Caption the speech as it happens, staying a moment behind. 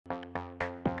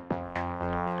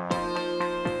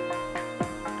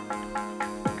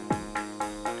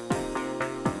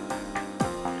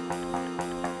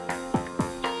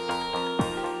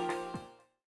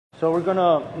So we're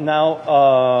gonna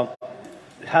now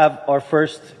have our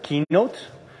first keynote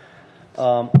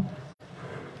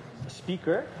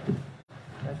speaker.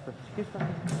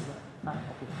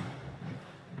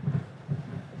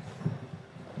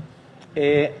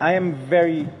 I am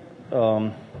very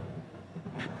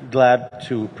glad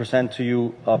to present to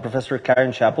you Professor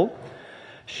Karen Chapple.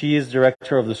 She is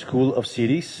director of the School of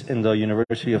Cities in the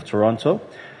University of Toronto.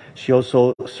 She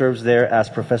also serves there as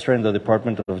professor in the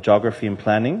Department of Geography and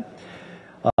Planning.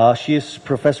 She is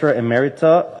professor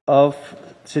emerita of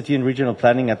City and Regional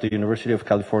Planning at the University of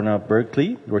California,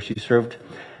 Berkeley, where she served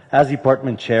as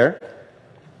department chair.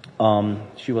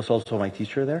 She was also my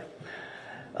teacher there.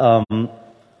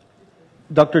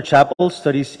 Dr. Chapple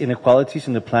studies inequalities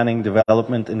in the planning,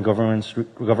 development, and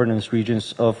governance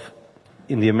regions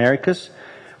in the Americas,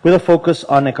 with a focus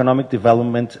on economic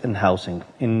development and housing.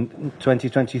 In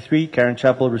 2023, Karen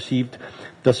Chapple received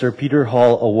the Sir Peter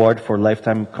Hall Award for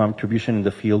Lifetime Contribution in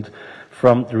the Field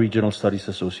from the Regional Studies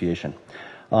Association.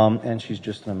 And she's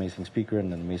just an amazing speaker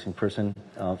and an amazing person.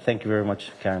 Thank you very much,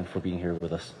 Karen, for being here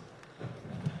with us.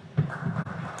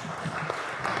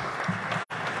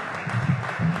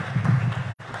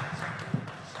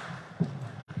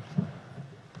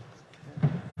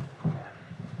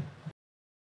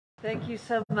 Thank you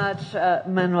so much,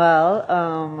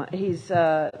 Manuel. He's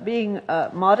being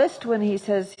modest when he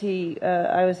says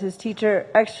I was his teacher.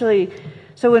 Actually,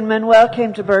 so when Manuel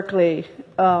came to Berkeley,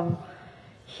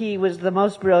 he was the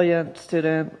most brilliant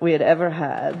student we had ever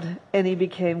had, and he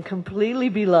became completely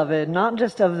beloved, not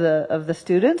just of the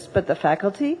students, but the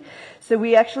faculty. So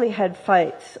we actually had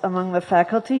fights among the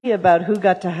faculty about who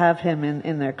got to have him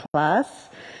in their class,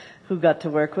 who got to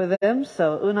work with him.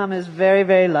 So UNAM is very,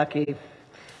 very lucky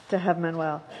to have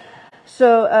Manuel.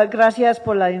 So, gracias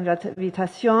por la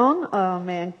invitación.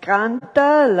 Me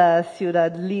encanta la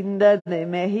ciudad linda de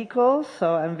México.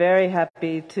 So I'm very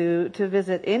happy to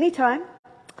visit anytime.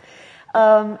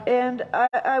 And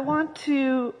I want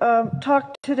to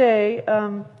talk today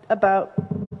about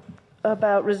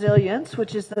resilience,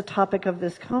 which is the topic of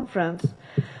this conference,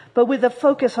 but with a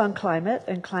focus on climate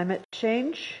and climate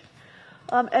change.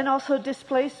 And also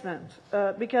displacement,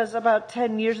 because about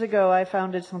 10 years ago I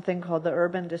founded something called the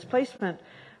Urban Displacement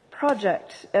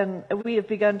Project, and we have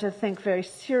begun to think very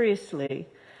seriously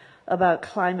about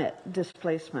climate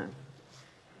displacement.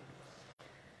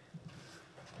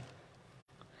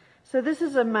 So this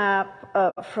is a map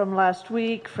from last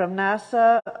week from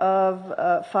NASA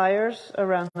of fires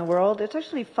around the world. It's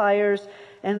actually fires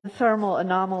and thermal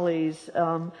anomalies,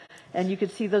 and you can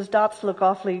see those dots look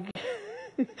awfully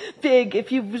big.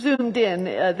 If you zoomed in,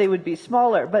 they would be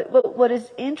smaller. But what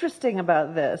is interesting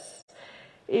about this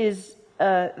is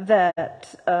that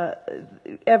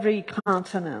every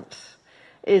continent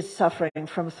is suffering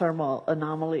from thermal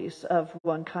anomalies of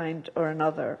one kind or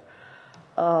another.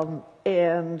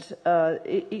 And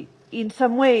in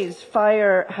some ways,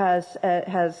 fire has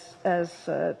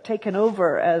taken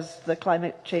over as the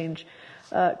climate change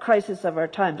crisis of our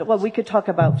time. Well, we could talk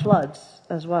about floods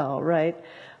as well, right?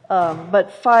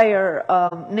 But fire,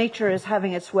 nature is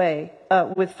having its way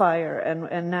with fire,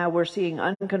 and now we're seeing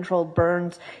uncontrolled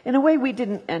burns in a way we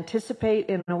didn't anticipate,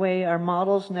 in a way our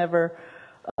models never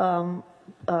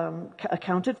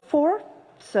accounted for.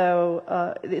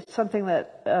 So it's something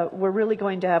that we're really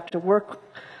going to have to work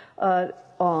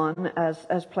on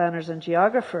as planners and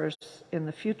geographers in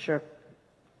the future.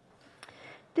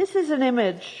 This is an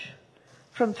image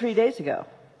from 3 days ago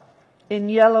in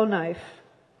Yellowknife,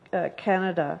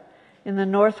 Canada, in the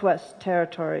Northwest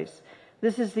Territories.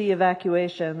 This is the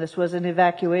evacuation. This was an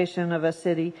evacuation of a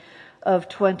city of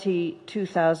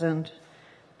 22,000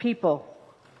 people.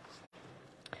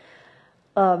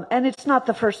 And it's not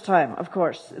the first time, of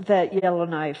course, that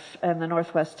Yellowknife and the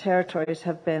Northwest Territories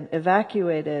have been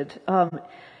evacuated.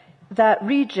 That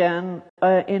region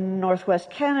in Northwest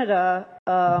Canada,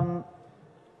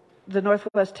 the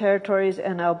Northwest Territories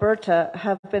and Alberta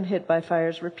have been hit by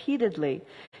fires repeatedly.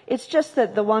 It's just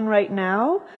that the one right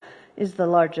now is the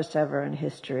largest ever in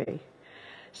history.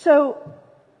 So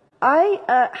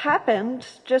I happened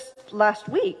just last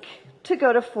week to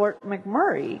go to Fort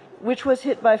McMurray, which was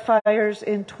hit by fires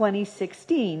in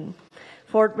 2016.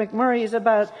 Fort McMurray is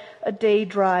about a day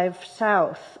drive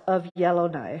south of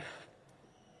Yellowknife.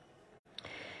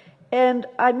 And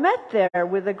I met there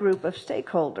with a group of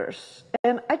stakeholders.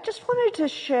 And I just wanted to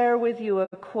share with you a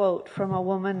quote from a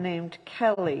woman named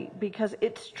Kelly, because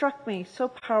it struck me so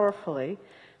powerfully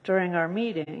during our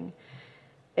meeting.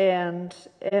 And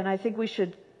I think we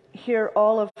should hear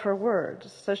all of her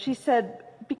words. So she said,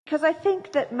 because I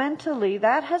think that mentally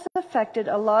that has affected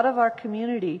a lot of our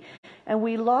community And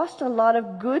we lost a lot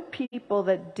of good people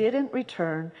that didn't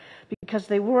return because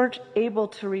they weren't able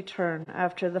to return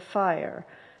after the fire.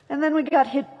 And then we got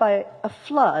hit by a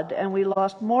flood and we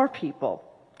lost more people.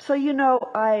 So, you know,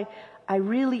 I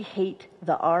really hate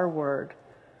the R word.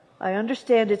 I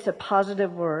understand it's a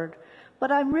positive word,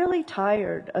 but I'm really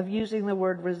tired of using the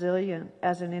word resilient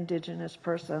as an Indigenous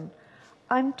person.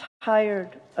 I'm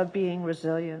tired of being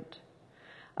resilient.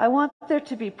 I want there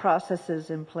to be processes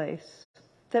in place,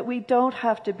 that we don't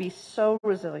have to be so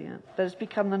resilient that it's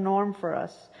become the norm for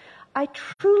us. I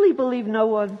truly believe no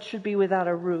one should be without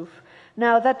a roof.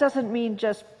 Now, that doesn't mean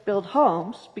just build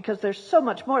homes, because there's so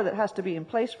much more that has to be in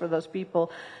place for those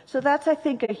people. So that's, I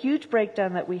think, a huge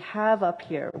breakdown that we have up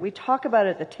here. We talk about it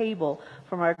at the table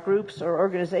from our groups or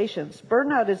organizations.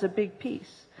 Burnout is a big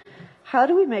piece. How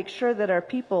do we make sure that our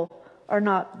people are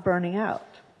not burning out?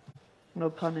 No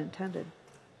pun intended.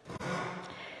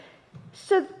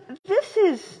 So this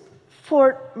is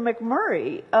Fort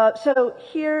McMurray. So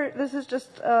here, this is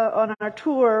just on our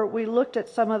tour, we looked at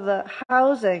some of the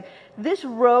housing. This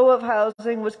row of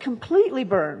housing was completely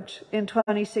burned in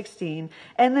 2016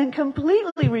 and then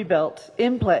completely rebuilt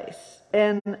in place.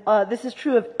 And this is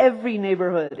true of every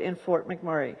neighborhood in Fort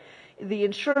McMurray. The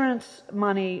insurance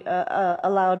money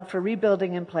allowed for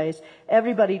rebuilding in place.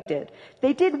 Everybody did.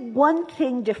 They did one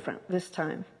thing different this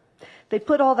time. They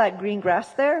put all that green grass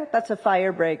there. That's a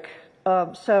fire break.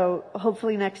 So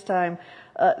hopefully next time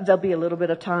there'll be a little bit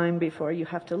of time before you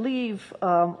have to leave,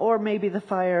 or maybe the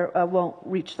fire won't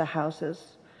reach the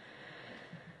houses.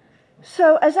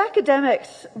 So as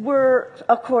academics, we're,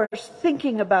 of course,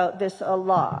 thinking about this a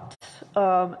lot.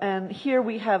 And here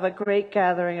we have a great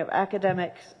gathering of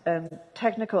academics and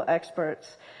technical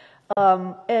experts.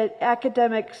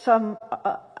 Academics, some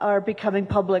are becoming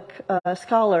public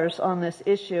scholars on this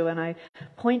issue, and I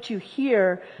point you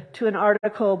here to an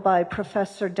article by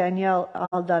Professor Danielle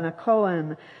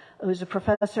Aldana-Cohen, who's a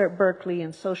professor at Berkeley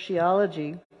in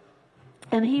sociology,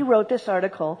 and he wrote this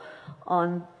article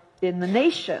in The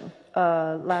Nation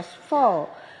last fall,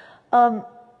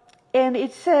 and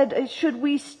it said, should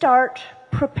we start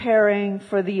preparing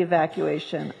for the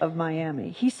evacuation of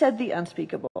Miami? He said the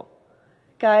unspeakable.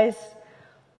 Guys,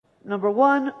 number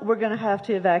one, we're going to have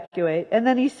to evacuate. And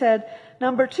then he said,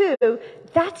 number two,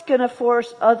 that's going to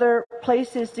force other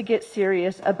places to get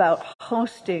serious about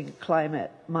hosting climate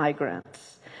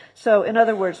migrants. So in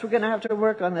other words, we're going to have to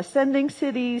work on the sending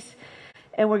cities,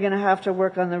 and we're going to have to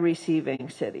work on the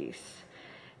receiving cities.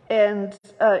 And,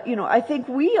 you know, I think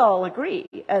we all agree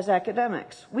as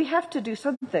academics, we have to do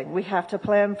something. We have to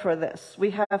plan for this.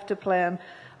 We have to plan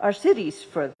our cities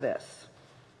for this.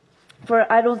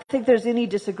 I don't think there's any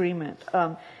disagreement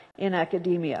in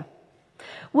academia.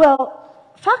 Well,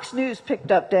 Fox News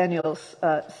picked up Daniel's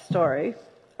story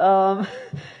and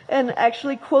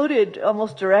actually quoted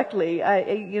almost directly.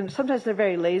 You know, sometimes they're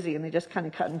very lazy and they just kind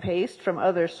of cut and paste from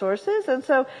other sources, and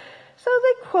so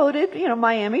they quoted, you know,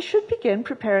 Miami should begin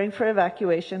preparing for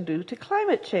evacuation due to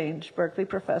climate change, Berkeley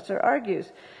professor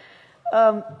argues.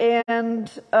 I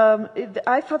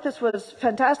thought this was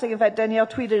fantastic. In fact, Danielle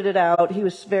tweeted it out. He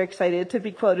was very excited to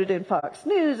be quoted in Fox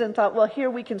News and thought, well, here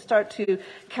we can start to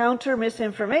counter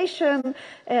misinformation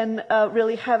and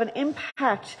really have an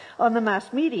impact on the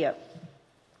mass media.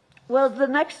 Well, the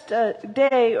next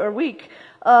day or week,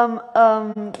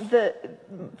 the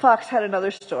Fox had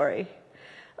another story.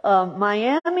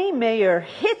 Miami mayor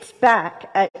hits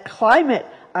back at climate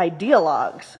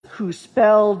ideologues who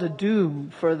spelled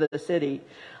doom for the city.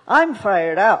 I'm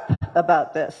fired up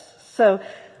about this. So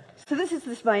this is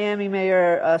this Miami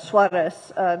mayor, Suarez,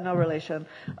 no relation,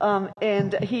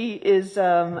 and he is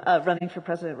running for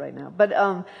president right now.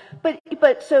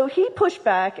 But so he pushed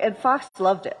back, and Fox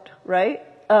loved it, right?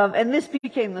 And this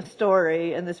became the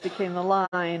story, and this became the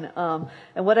line, and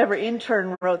whatever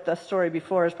intern wrote the story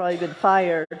before has probably been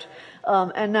fired,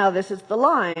 and now this is the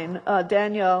line.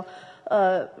 Danielle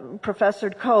Professor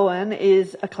Cohen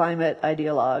is a climate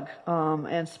ideologue,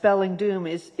 and spelling doom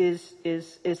is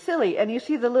silly. And you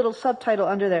see the little subtitle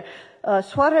under there.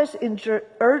 Suarez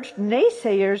urged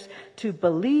naysayers to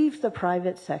believe the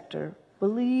private sector.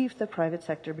 Believe the private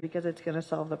sector, because it's going to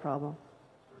solve the problem.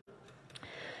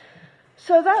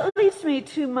 So that leads me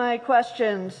to my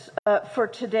questions for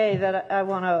today that I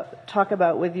want to talk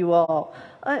about with you all.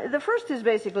 The first is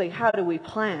basically, how do we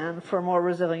plan for more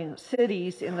resilient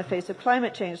cities in the face of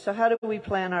climate change? So how do we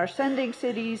plan our sending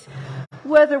cities,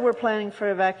 whether we're planning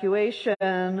for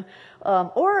evacuation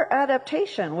or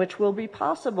adaptation, which will be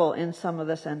possible in some of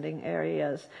the sending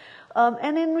areas?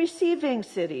 And in receiving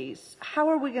cities, how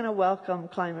are we going to welcome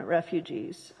climate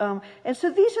refugees? And so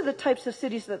these are the types of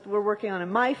cities that we're working on in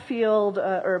my field,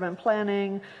 urban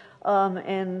planning,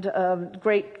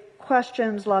 great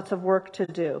questions, lots of work to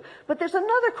do. But there's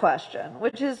another question,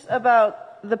 which is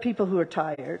about the people who are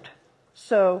tired.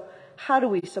 So how do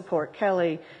we support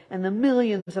Kelly and the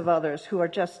millions of others who are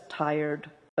just tired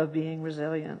of being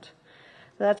resilient?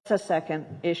 That's a second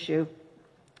issue.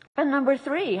 And number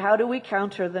three, how do we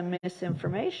counter the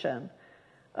misinformation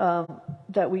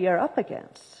that we are up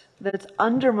against, that's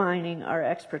undermining our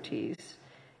expertise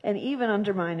and even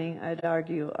undermining, I'd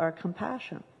argue, our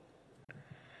compassion?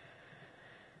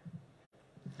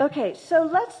 Okay, so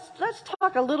let's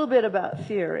talk a little bit about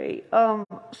theory.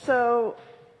 So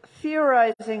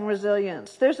theorizing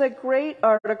resilience. There's a great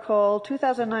article,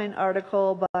 2009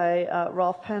 article by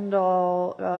Rolf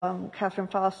Pendall, Catherine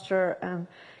Foster, and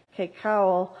Kate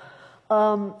Cowell.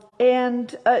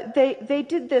 They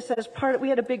did this as part of, we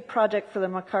had a big project for the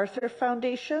MacArthur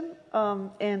Foundation,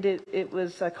 and it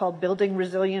was called Building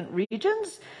Resilient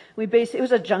Regions. It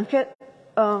was a junket.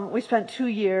 We spent 2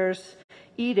 years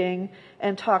eating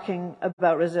and talking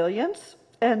about resilience.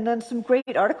 And then some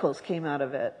great articles came out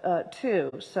of it,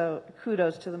 too. So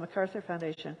kudos to the MacArthur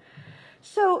Foundation.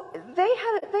 So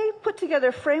they put together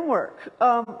a framework,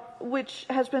 which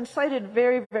has been cited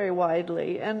very, very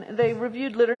widely. And they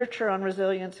reviewed literature on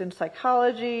resilience in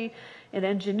psychology, in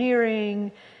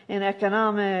engineering, in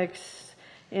economics,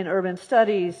 in urban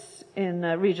studies, in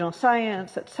regional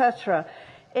science, etc.,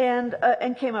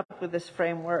 and came up with this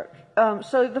framework.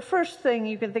 So the first thing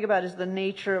you can think about is the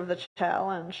nature of the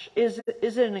challenge. Is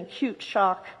it an acute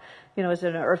shock? Is it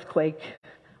an earthquake,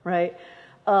 right?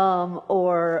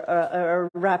 Or a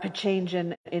rapid change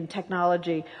in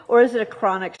technology? Or is it a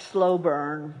chronic slow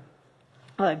burn,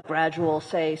 a gradual,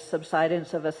 say,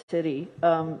 subsidence of a city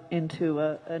into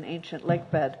an ancient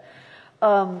lake bed?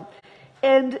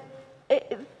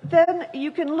 Then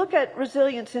you can look at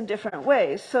resilience in different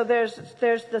ways. So there's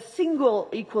the single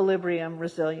equilibrium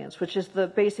resilience, which is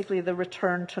basically the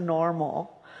return to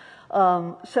normal.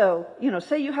 So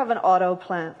say you have an auto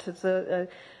plant. It's a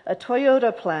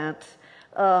Toyota plant.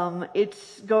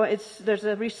 There's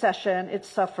a recession. It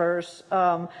suffers.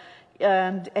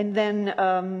 And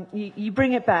then you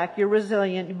bring it back. You're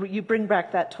resilient. You bring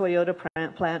back that Toyota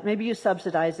plant. Maybe you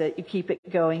subsidize it. You keep it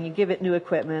going. You give it new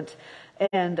equipment.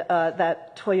 And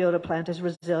that Toyota plant is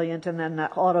resilient, and then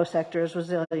that auto sector is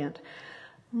resilient.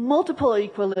 Multiple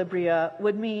equilibria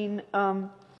would mean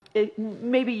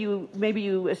maybe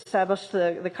you establish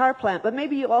the car plant, but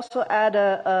maybe you also add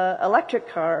a electric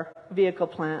car vehicle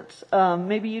plant.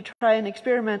 Maybe you try and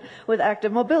experiment with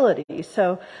active mobility.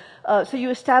 So you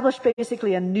establish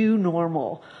basically a new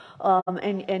normal,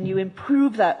 and you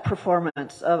improve that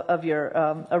performance of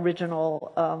your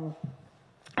original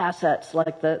assets,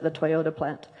 like the Toyota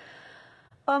plant.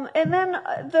 And then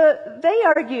they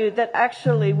argued that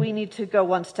actually we need to go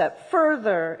one step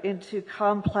further into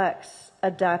complex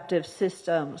adaptive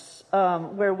systems,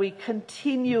 where we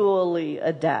continually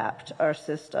adapt our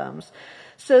systems,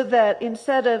 so that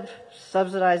instead of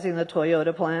subsidizing the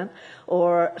Toyota plant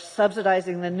or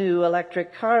subsidizing the new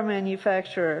electric car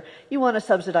manufacturer, you want to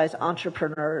subsidize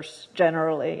entrepreneurs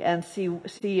generally and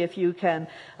see if you can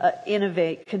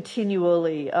innovate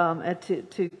continually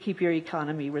to keep your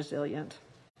economy resilient.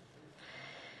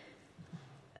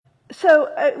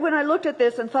 So when I looked at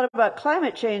this and thought about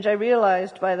climate change, I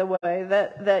realized, by the way,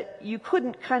 that you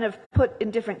couldn't kind of put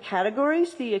in different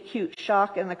categories the acute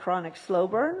shock and the chronic slow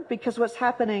burn, because what's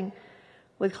happening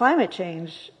with climate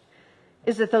change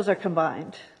is that those are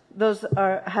combined. Those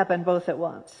happen both at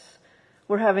once.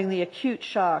 We're having the acute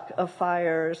shock of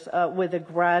fires with a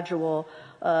gradual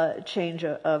change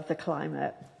of the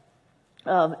climate.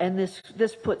 And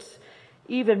this puts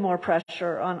even more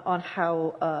pressure on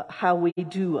how we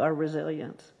do our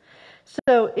resilience.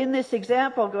 So in this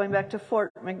example, going back to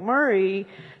Fort McMurray,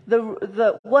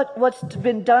 what's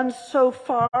been done so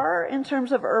far in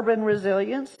terms of urban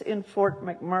resilience in Fort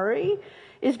McMurray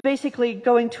is basically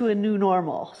going to a new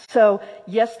normal. So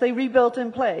yes, they rebuilt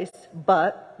in place,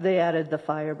 but they added the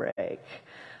fire break.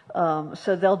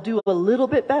 So they'll do a little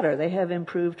bit better. They have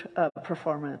improved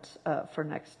performance for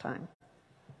next time.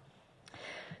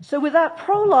 So with that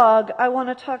prologue, I want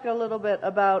to talk a little bit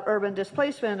about urban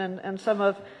displacement and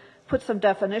put some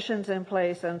definitions in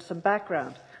place and some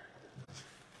background.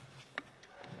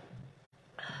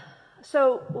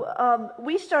 So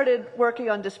we started working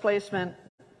on displacement,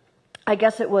 I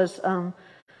guess it was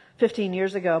 15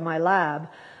 years ago, my lab.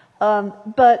 We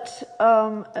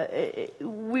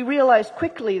realized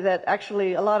quickly that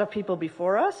actually a lot of people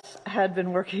before us had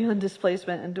been working on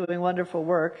displacement and doing wonderful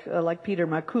work, like Peter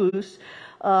Marcuse.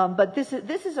 But this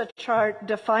is a chart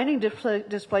defining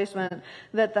displacement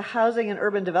that the Housing and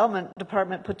Urban Development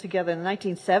Department put together in the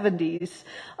 1970s,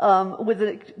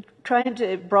 trying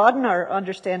to broaden our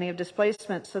understanding of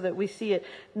displacement so that we see it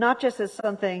not just as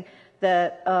something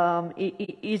that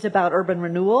is about urban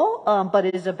renewal, but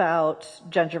is about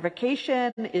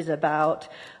gentrification, is about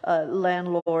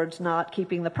landlords not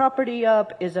keeping the property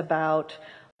up, is about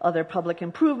other public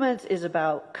improvements, is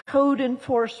about code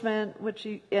enforcement, which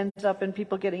ends up in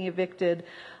people getting evicted,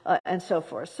 and so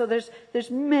forth. So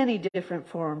there's many different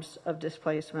forms of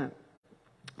displacement.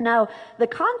 Now, the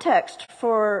context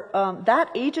for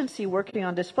that agency working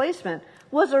on displacement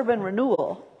was urban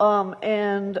renewal.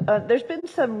 There's been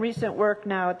some recent work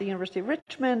now at the University of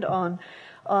Richmond on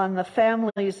the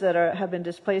families that have been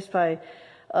displaced by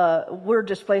were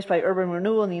displaced by urban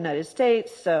renewal in the United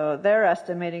States. So they're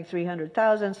estimating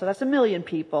 300,000. So that's 1 million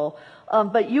people.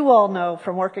 But you all know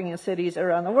from working in cities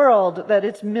around the world that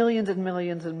it's millions and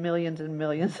millions and millions and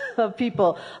millions of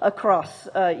people across,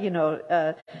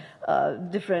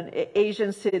 different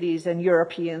Asian cities and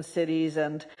European cities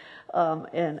and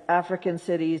African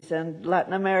cities and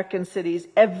Latin American cities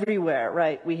everywhere,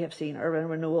 right? We have seen urban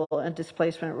renewal and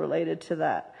displacement related to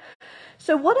that.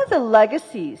 So what are the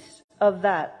legacies of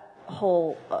that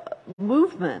whole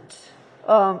movement?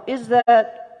 Is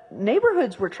that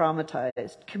neighborhoods were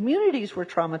traumatized, communities were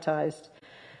traumatized,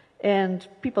 and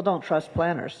people don't trust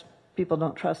planners. People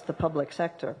don't trust the public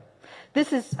sector.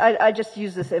 This is, I just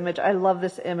use this image. I love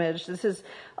this image. This is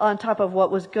on top of what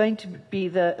was going to be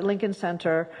the Lincoln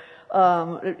Center.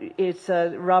 It's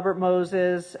Robert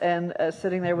Moses and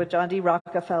sitting there with John D.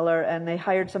 Rockefeller, and they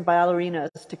hired some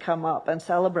ballerinas to come up and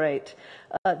celebrate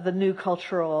the new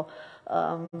cultural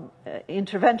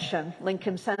intervention,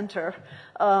 Lincoln Center,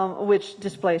 which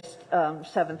displaced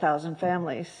 7,000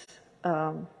 families.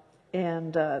 But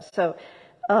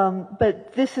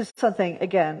this is something,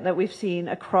 again, that we've seen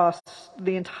across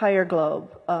the entire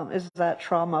globe, is that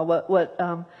trauma, what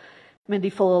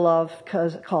Mindy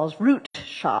Fullilove calls root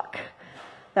shock,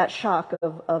 that shock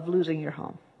of losing your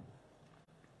home.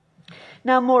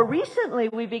 Now, more recently,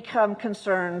 we become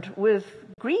concerned with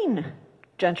green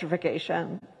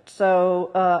gentrification.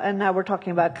 So, and now we're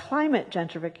talking about climate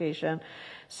gentrification.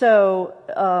 So,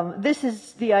 this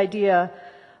is the idea,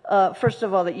 first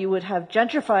of all, that you would have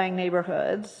gentrifying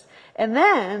neighborhoods, and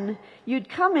then you'd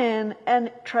come in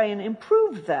and try and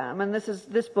improve them. And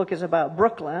this book is about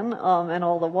Brooklyn, and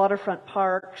all the waterfront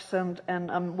parks and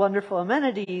wonderful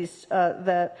amenities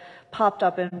that popped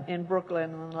up in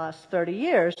Brooklyn in the last 30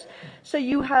 years. So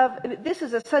this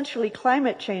is essentially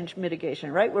climate change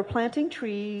mitigation, right? We're planting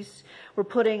trees, we're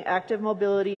putting active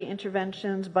mobility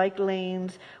interventions, bike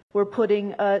lanes, we're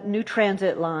putting new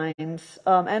transit lines,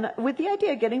 and with the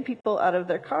idea of getting people out of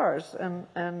their cars.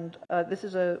 And this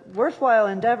is a worthwhile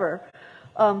endeavor,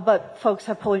 but folks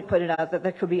have pointed out that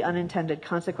there could be unintended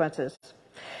consequences.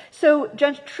 So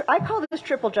I call this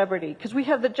triple jeopardy, because we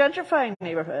have the gentrifying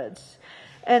neighborhoods,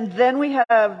 and then we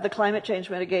have the climate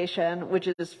change mitigation, which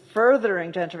is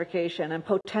furthering gentrification and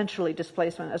potentially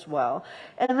displacement as well.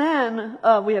 And then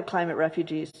we have climate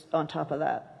refugees on top of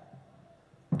that.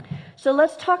 So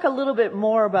let's talk a little bit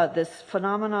more about this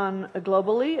phenomenon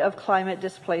globally of climate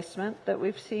displacement that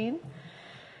we've seen.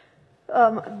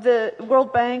 The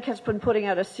World Bank has been putting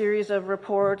out a series of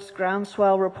reports,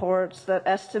 groundswell reports, that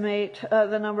estimate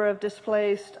the number of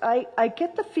displaced. I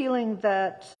get the feeling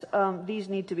that these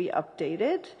need to be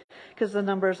updated, because the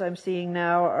numbers I'm seeing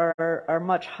now are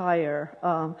much higher.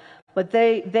 But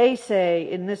they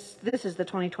say, this is the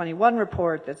 2021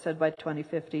 report that said by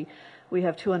 2050, we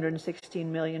have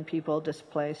 216 million people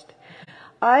displaced.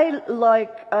 I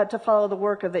like to follow the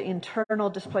work of the Internal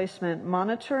Displacement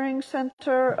Monitoring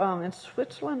Center in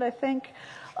Switzerland, I think.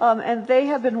 And they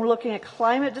have been looking at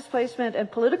climate displacement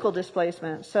and political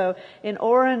displacement. So in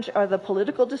orange are the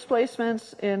political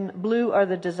displacements, in blue are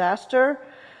the disaster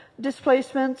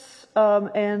displacements.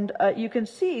 You can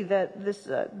see that this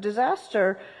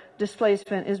disaster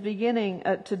displacement is beginning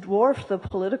to dwarf the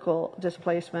political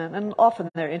displacement, and often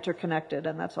they're interconnected,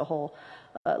 and that's a whole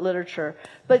literature.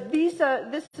 But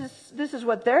this is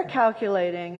what they're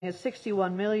calculating is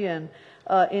 61 million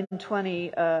in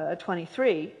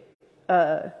 2023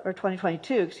 or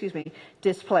 2022, excuse me,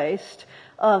 displaced,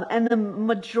 and the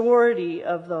majority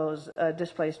of those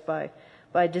displaced by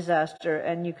disaster,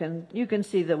 and you can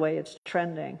see the way it's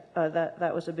trending.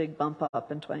 That was a big bump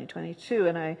up in 2022,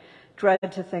 and I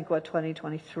dread to think what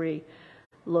 2023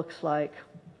 looks like.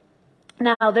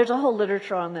 Now, there's a whole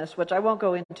literature on this, which I won't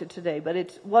go into today, but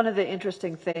it's one of the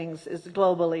interesting things is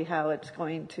globally how it's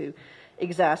going to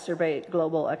exacerbate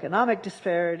global economic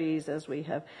disparities as we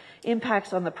have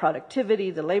impacts on the productivity,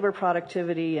 the labor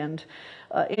productivity, and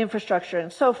infrastructure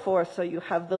and so forth. So you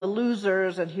have the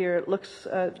losers, and here it looks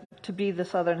to be the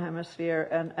Southern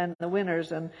Hemisphere, and the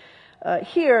winners. And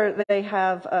here they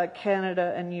have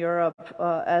Canada and Europe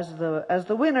as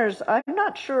the winners. I'm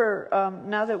not sure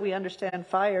now that we understand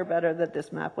fire better that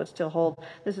this map would still hold.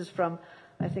 This is from,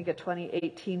 I think, a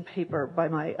 2018 paper by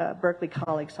my Berkeley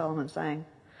colleague Solomon Sang.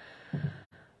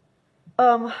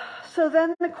 So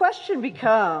then the question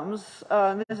becomes,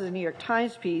 this is a New York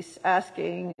Times piece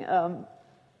asking,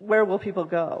 where will people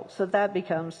go? So that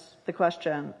becomes the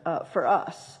question for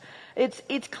us.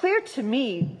 It's clear to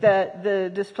me that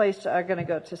the displaced are going to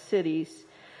go to cities,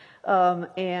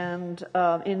 and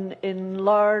in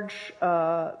large,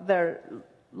 they're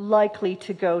likely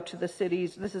to go to the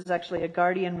cities. This is actually a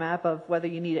Guardian map of whether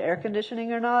you need air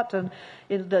conditioning or not, and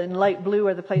in light blue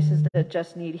are the places that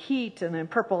just need heat, and in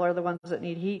purple are the ones that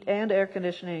need heat and air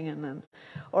conditioning, and then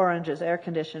orange is air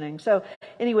conditioning. So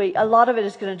anyway, a lot of it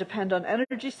is going to depend on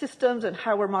energy systems and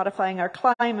how we're modifying our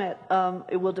climate.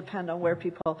 It will depend on where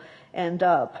people end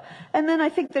up. And then I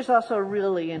think there's also a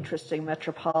really interesting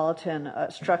metropolitan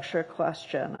structure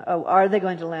question. Are they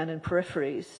going to land in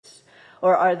peripheries,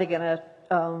 or are they going to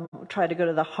try to go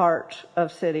to the heart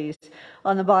of cities?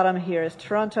 On the bottom here is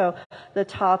Toronto. The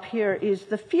top here is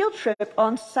the field trip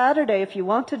on Saturday. If you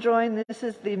want to join, this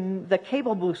is the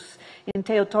cable bus in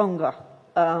Teotonga.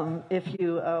 If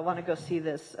you want to go see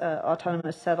this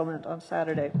autonomous settlement on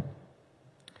Saturday.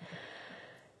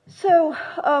 So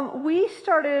we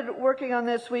started working on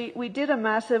this. We did a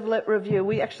massive lit review.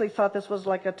 We actually thought this was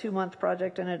like a 2-month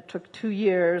project, and it took 2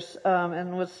 years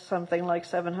and was something like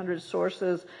 700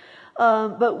 sources.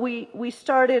 But we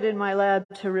started in my lab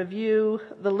to review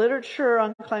the literature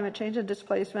on climate change and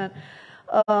displacement,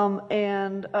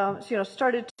 and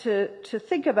started to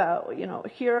think about,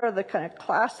 here are the kind of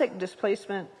classic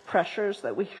displacement pressures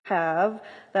that we have.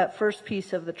 That first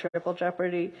piece of the triple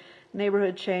jeopardy: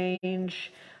 neighborhood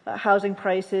change, housing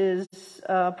prices,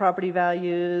 property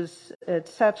values,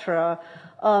 etc.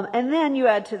 And then you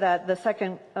add to that the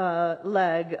second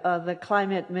leg, the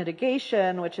climate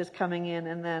mitigation, which is coming in,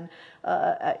 and then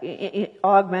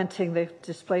augmenting the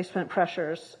displacement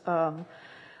pressures, and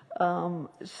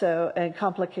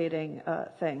complicating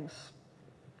things.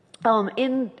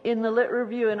 In the lit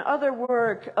review and other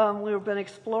work, we've been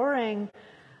exploring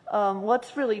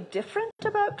what's really different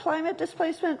about climate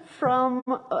displacement from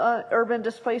urban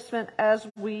displacement as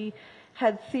we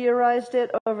had theorized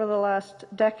it over the last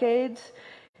decades.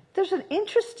 There's an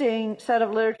interesting set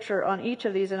of literature on each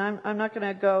of these, and I'm not going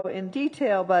to go in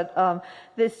detail, but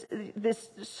this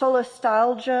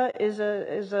solastalgia is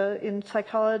in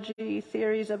psychology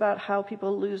theories about how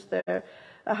people lose their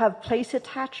have place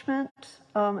attachment,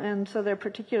 and so they're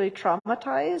particularly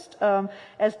traumatized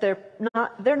as they're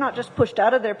not just pushed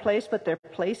out of their place, but their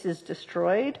place is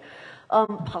destroyed.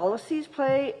 Policies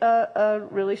play a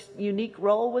really unique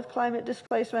role with climate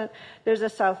displacement. There's a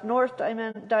south-north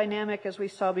dynamic, as we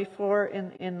saw before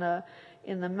in the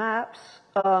maps.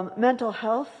 Mental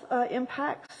health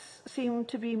impacts seem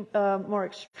to be more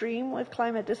extreme with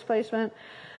climate displacement.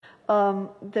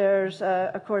 There's,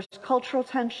 of course, cultural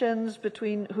tensions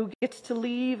between who gets to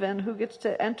leave and who gets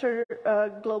to enter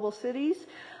global cities.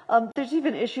 There's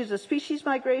even issues of species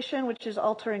migration, which is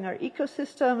altering our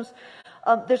ecosystems.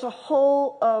 There's a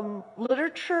whole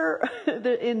literature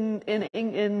in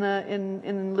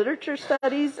literature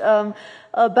studies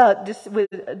about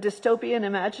with dystopian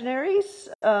imaginaries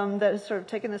that has sort of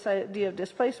taken this idea of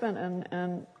displacement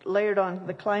and layered on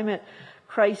the climate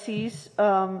crises.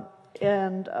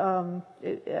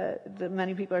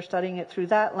 Many people are studying it through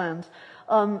that lens.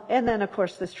 And then, of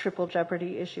course, this triple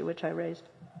jeopardy issue, which I raised.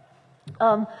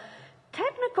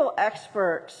 Technical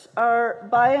experts are,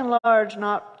 by and large,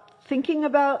 not thinking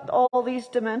about all these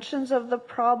dimensions of the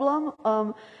problem.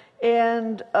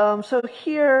 So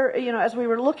here, as we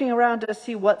were looking around to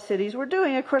see what cities were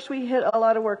doing, of course, we hit a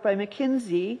lot of work by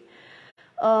McKinsey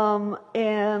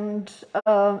and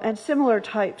similar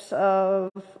types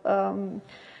of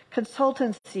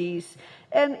consultancies.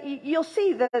 And you'll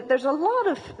see that there's a lot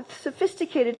of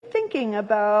sophisticated thinking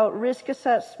about risk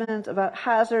assessment, about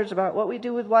hazards, about what we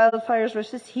do with wildfires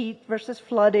versus heat versus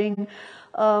flooding.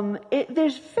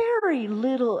 There's very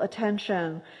little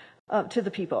attention to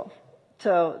the people.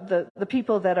 So the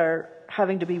people that are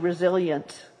having to be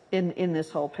resilient in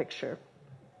this whole picture.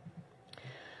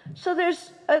 So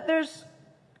there's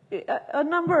a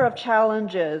number of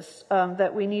challenges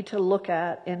that we need to look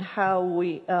at in how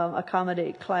we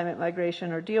accommodate climate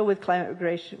migration or deal with climate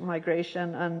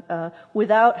migration and,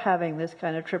 without having this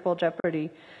kind of triple jeopardy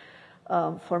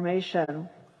formation.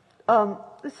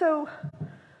 So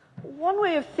one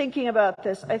way of thinking about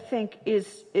this, I think,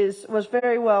 was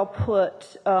very well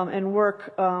put in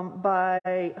work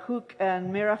by Hoek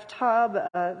and Miraftab.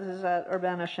 This is at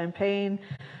Urbanas Champaign.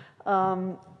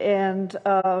 Who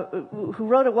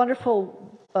wrote a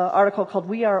wonderful article called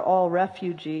 "We Are All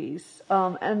Refugees."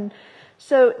 And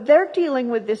so they're dealing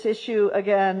with this issue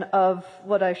again of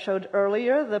what I showed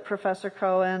earlier, the Professor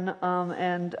Cohen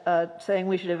and saying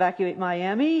we should evacuate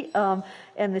Miami, and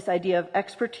this idea of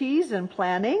expertise and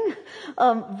planning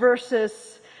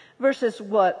versus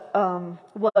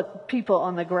what people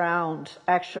on the ground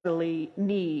actually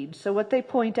need. So what they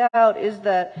point out is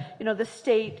that, you know, the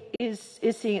state is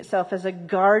seeing itself as a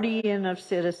guardian of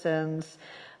citizens,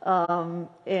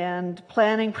 and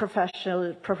planning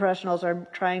professionals are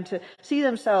trying to see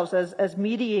themselves as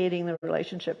mediating the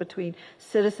relationship between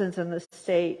citizens and the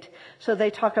state. So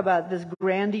they talk about this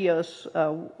grandiose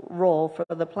role for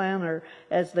the planner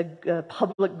as the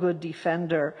public good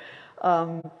defender.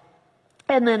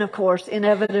 And then, of course,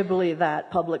 inevitably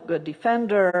that public good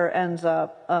defender ends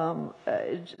up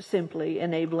simply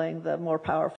enabling the more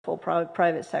powerful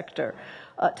private sector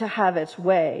to have its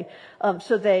way.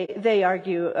 So they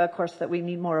argue, of course, that we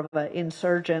need more of an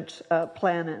insurgent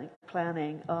planning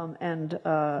and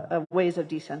ways of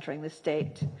decentering the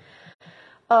state.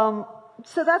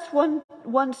 So that's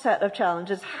one set of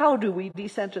challenges. How do we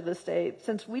decenter the state?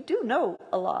 Since we do know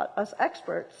a lot, us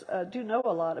experts do know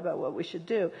a lot about what we should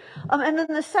do. And then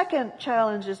the second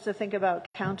challenge is to think about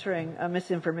countering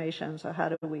misinformation. So how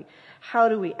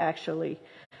do we actually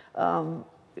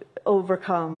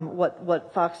overcome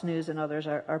what Fox News and others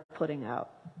are putting out?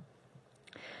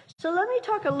 So let me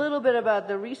talk a little bit about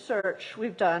the research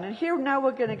we've done. And here now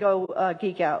we're going to go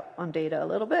geek out on data a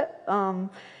little bit.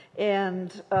 And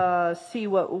see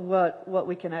what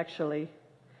we can actually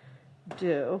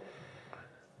do.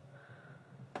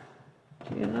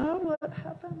 Do you know what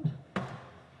happened?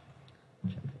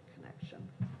 Check the connection.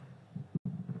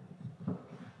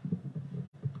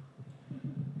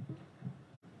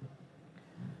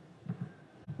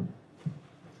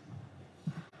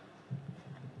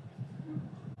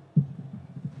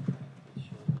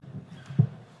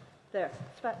 There.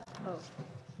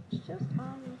 It's just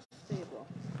unstable.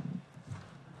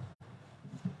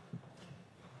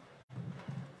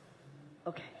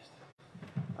 Okay,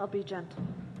 I'll be gentle.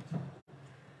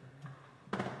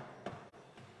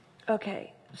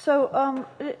 Okay, so I'm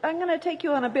going to take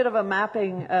you on a bit of a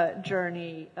mapping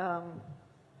journey,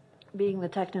 being the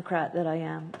technocrat that I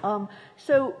am.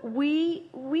 So we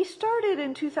started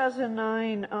in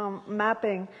 2009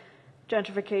 mapping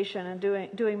gentrification and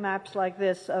doing maps like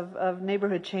this of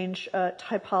neighborhood change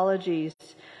typologies,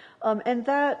 and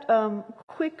that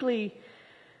quickly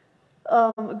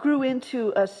grew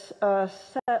into a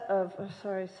set of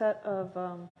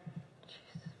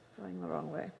going the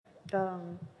wrong way,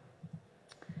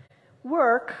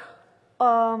 work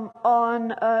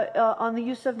on the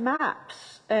use of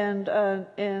maps, and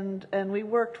we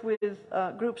worked with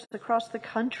groups across the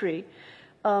country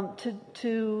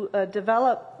to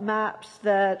develop maps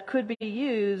that could be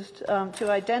used to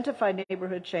identify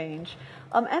neighborhood change,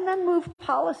 and then move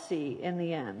policy in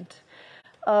the end.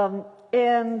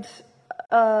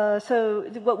 So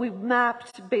what we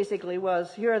mapped basically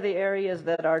was, here are the areas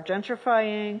that are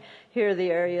gentrifying, here are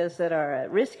the areas that are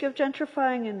at risk of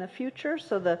gentrifying in the future,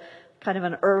 so the kind of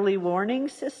an early warning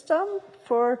system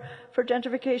for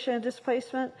gentrification and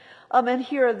displacement. And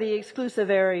here are the exclusive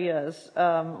areas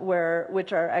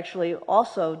which are actually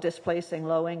also displacing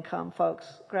low-income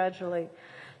folks gradually.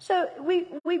 So we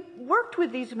worked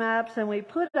with these maps and we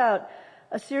put out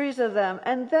a series of them.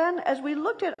 And then as we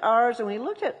looked at ours and we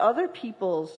looked at other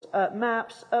people's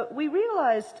maps, we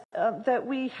realized that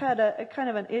we had a kind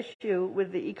of an issue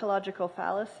with the ecological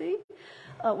fallacy,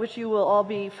 which you will all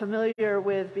be familiar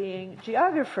with being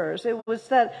geographers. It was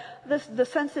that the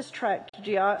census tract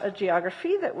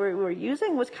geography that we were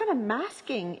using was kind of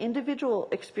masking individual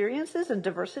experiences and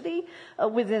diversity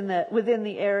within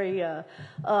the area.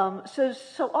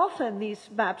 So often these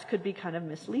maps could be kind of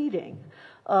misleading.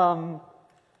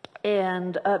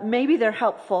 And maybe they're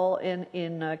helpful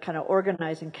in kind of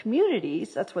organizing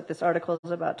communities. That's what this article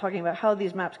is about, talking about how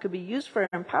these maps could be used for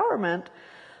empowerment,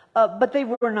 but they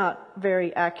were not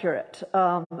very accurate,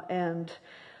 and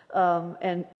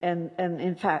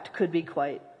in fact could be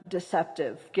quite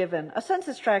deceptive, given a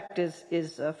census tract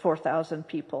is 4,000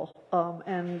 people,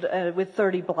 and with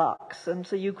 30 blocks, and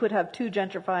so you could have 2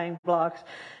 gentrifying blocks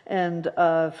and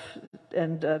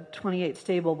 28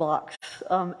 stable blocks,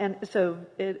 and so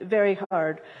very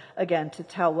hard again to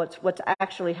tell what's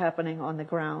actually happening on the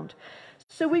ground.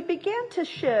 So we began to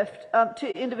shift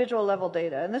to individual level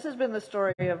data, and this has been the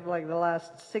story of like the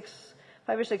last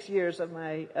 5 or 6 years of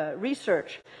my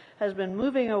research, has been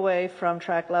moving away from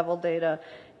tract level data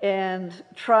and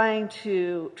trying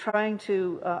to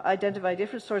identify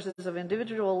different sources of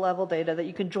individual level data that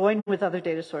you can join with other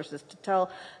data sources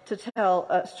to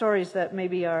tell stories that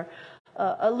maybe are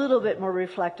a little bit more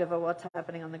reflective of what's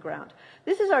happening on the ground.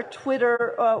 This is our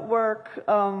Twitter work.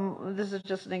 This is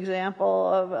just an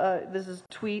example of, this is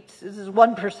tweets. This is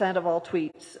 1% of all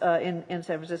tweets in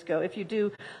San Francisco. If you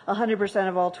do 100%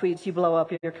 of all tweets, you blow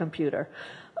up your computer.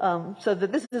 So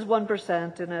that this is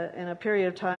 1% in a period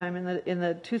of time in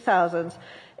the 2000s.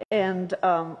 And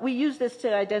we use this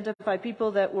to identify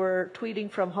people that were tweeting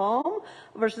from home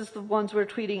versus the ones who were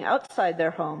tweeting outside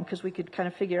their home, because we could kind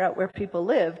of figure out where people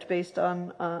lived based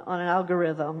on an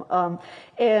algorithm.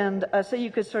 So you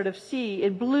could sort of see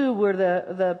in blue were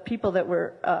the people that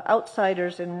were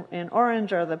outsiders, in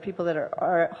orange are the people that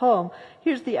are at home.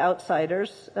 Here's the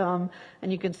outsiders, and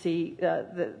you can see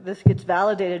this gets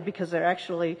validated because they're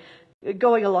actually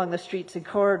going along the streets and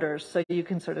corridors, so you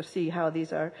can sort of see how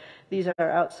these are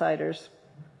outsiders.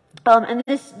 And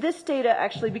this data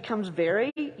actually becomes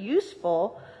very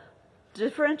useful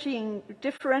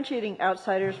differentiating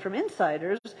outsiders from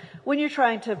insiders when you're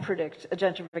trying to predict a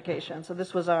gentrification. So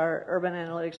this was our urban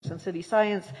analytics and city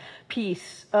science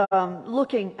piece,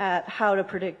 looking at how to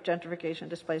predict gentrification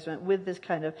displacement with this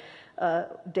kind of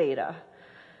data.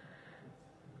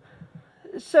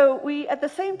 So at the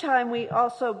same time, we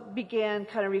also began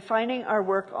kind of refining our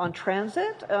work on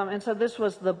transit. And so this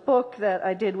was the book that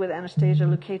I did with Anastasia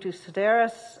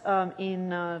Luketu-Sederis in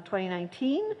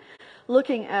 2019,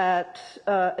 looking at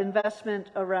investment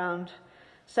around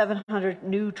 700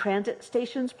 new transit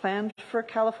stations planned for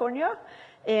California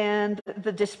and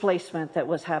the displacement that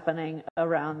was happening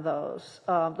around those.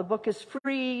 The book is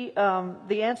free.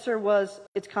 The answer was,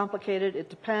 it's complicated, it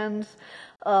depends.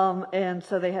 And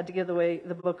so they had to give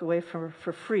the book away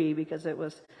for free because it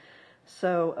was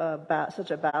such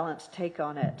a balanced take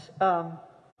on it.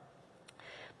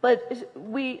 But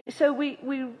we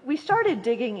started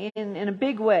digging in a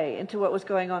big way into what was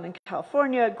going on in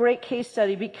California. A great case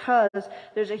study because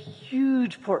there's a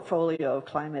huge portfolio of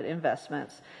climate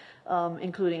investments,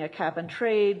 including a cap and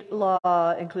trade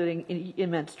law, including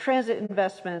immense transit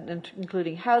investment,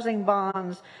 including housing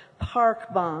bonds,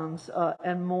 park bonds,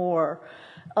 and more.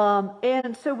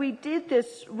 And so we did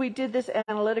this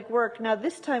analytic work. Now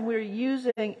this time we're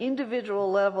using individual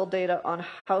level data on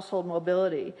household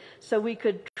mobility, so we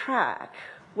could track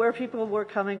where people were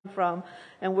coming from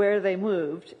and where they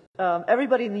moved.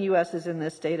 Everybody in the U.S. is in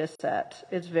this data set.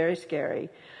 It's very scary.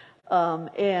 And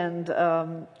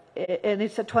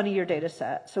it's a 20-year data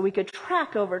set, so we could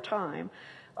track over time.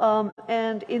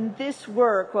 And in this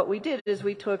work, what we did is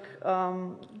we took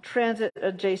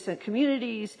transit-adjacent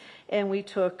communities and we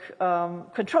took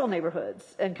control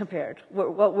neighborhoods and compared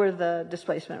what were the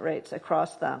displacement rates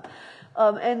across them.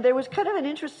 And there was kind of an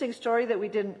interesting story that we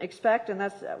didn't expect, and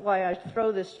that's why I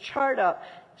throw this chart up.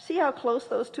 See how close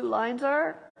those two lines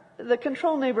are? The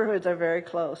control neighborhoods are very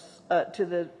close to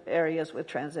the areas with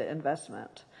transit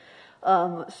investment.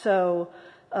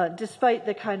 Despite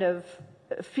the kind of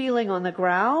feeling on the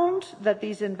ground that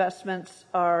these investments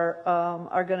are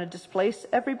going to displace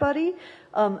everybody,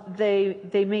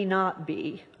 they may not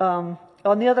be. On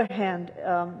the other hand,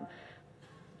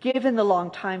 given the long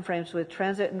time frames with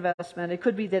transit investment, it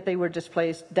could be that they were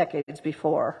displaced decades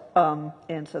before,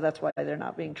 and so that's why they're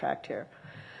not being tracked here.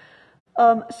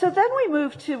 So then we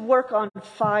moved to work on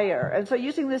fire. And so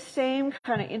using the same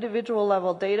kind of individual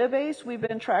level database, we've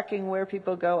been tracking where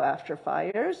people go after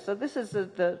fires. So this is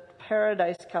the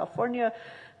Paradise, California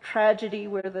tragedy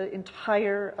where the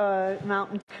entire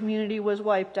mountain community was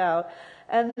wiped out.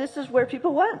 And this is where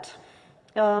people went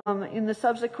by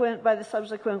the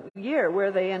subsequent year,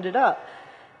 where they ended up.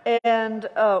 And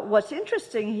what's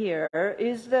interesting here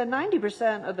is that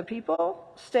 90% of the people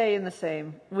stay in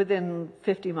within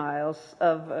 50 miles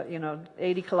of,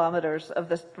 80 kilometers of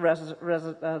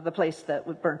the place that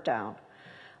was burnt down.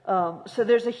 So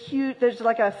there's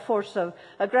like a force of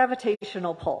a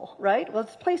gravitational pull, right? Well,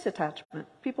 it's place attachment.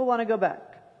 People want to go back.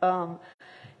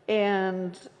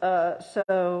 And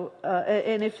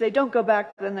if they don't go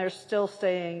back, then they're still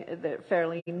staying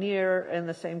fairly near in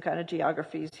the same kind of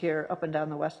geographies here up and down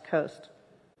the West Coast.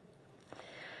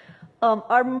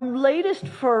 Our latest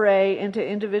foray into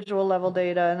individual level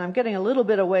data, and I'm getting a little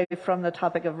bit away from the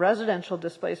topic of residential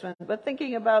displacement, but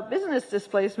thinking about business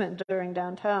displacement during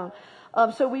downtown.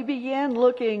 So we began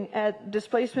looking at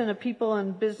displacement of people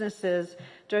and businesses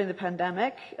during the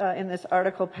pandemic, in this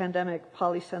article, Pandemic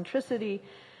Polycentricity,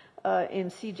 in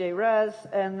CJ Res,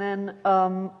 and then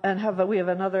we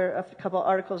have a couple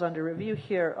articles under review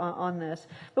here on this.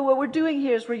 But what we're doing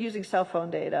here is we're using cell phone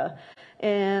data,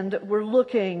 and we're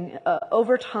looking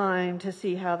over time to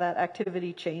see how that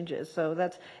activity changes. So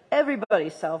that's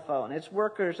everybody's cell phone. It's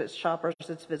workers, it's shoppers,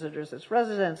 it's visitors, it's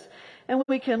residents. And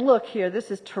we can look here. This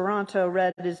is Toronto.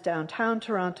 Red is downtown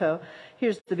Toronto.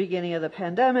 Here's the beginning of the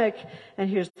pandemic, and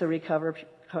here's the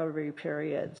recovery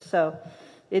period. So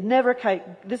it never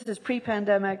quite, this is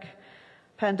pre-pandemic,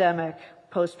 pandemic,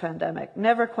 post-pandemic,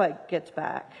 never quite gets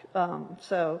back.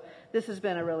 So this has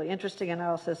been a really interesting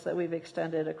analysis that we've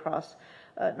extended across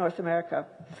North America.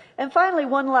 And finally,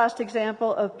 one last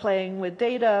example of playing with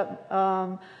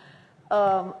data.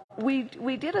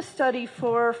 We did a study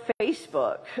for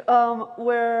Facebook,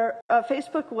 where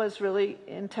Facebook was really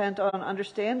intent on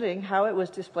understanding how it was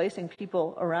displacing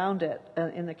people around it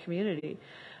in the community.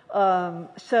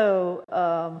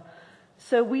 So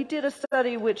we did a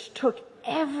study which took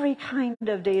every kind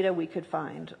of data we could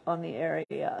find on the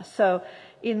area. So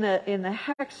in the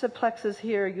hexaplexes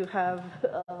here,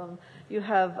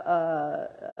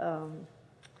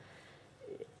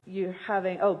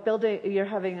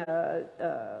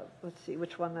 let's see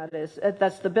which one that is.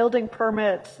 That's the building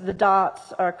permits. The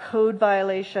dots are code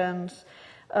violations.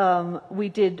 We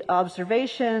did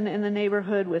observation in the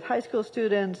neighborhood with high school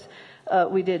students.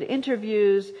 We did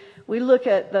interviews. We look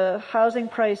at the housing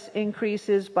price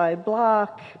increases by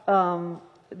block.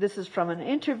 This is from an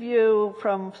interview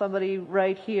from somebody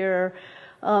right here.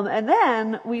 And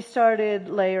then we started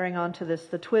layering onto this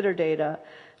the Twitter data.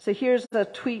 So here's a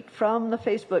tweet from the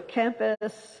Facebook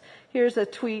campus. Here's a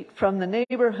tweet from the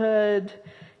neighborhood.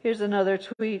 Here's another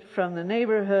tweet from the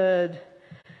neighborhood.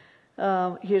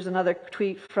 Here's another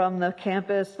tweet from the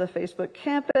campus, the Facebook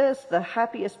campus, the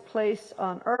happiest place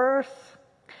on earth.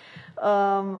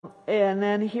 And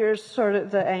then here's sort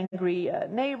of the angry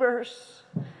neighbors.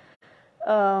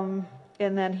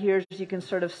 And then here's, you can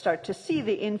sort of start to see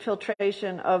the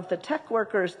infiltration of the tech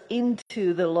workers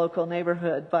into the local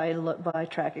neighborhood by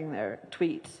tracking their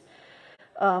tweets.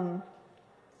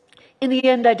 In the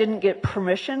end, I didn't get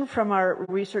permission from our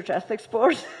research ethics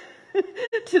board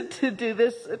to do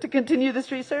this, to continue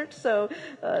this research, so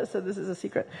this is a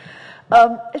secret.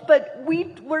 But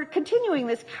we're continuing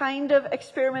this kind of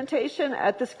experimentation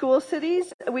at the school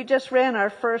cities. We just ran our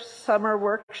first summer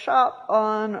workshop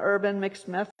on urban mixed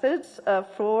methods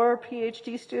for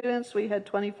PhD students. We had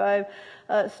 25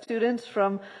 students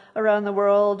from around the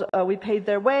world. We paid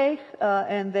their way,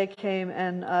 and they came,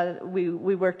 and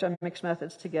we worked on mixed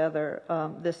methods together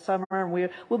this summer. And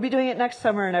we'll be doing it next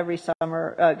summer and every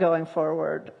summer going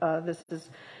forward. This is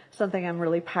something I'm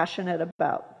really passionate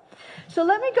about. So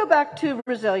let me go back to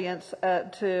resilience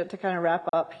to kind of wrap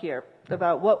up here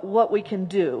about what we can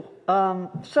do.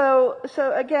 So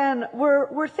again,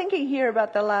 we're thinking here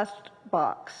about the last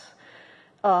box.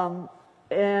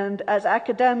 And as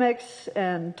academics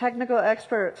and technical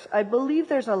experts, I believe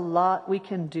there's a lot we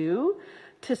can do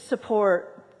to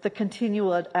support the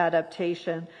continual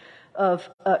adaptation of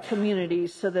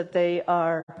communities so that they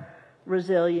are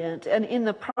resilient. And in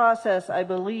the process, I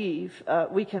believe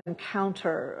we can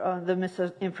counter the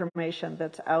misinformation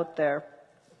that's out there.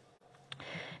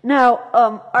 Now,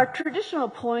 our traditional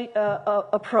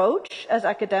approach as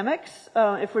academics,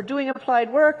 if we're doing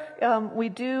applied work, we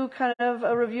do kind of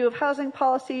a review of housing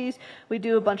policies. We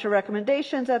do a bunch of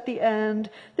recommendations at the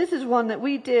end. This is one that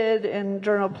we did in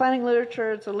Journal of Planning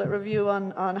Literature. It's a review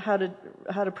on how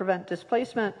to prevent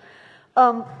displacement.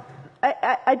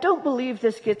 I don't believe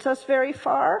this gets us very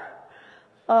far,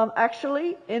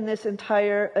 actually, in this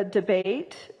entire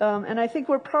debate. And I think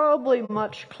we're probably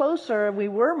much closer, we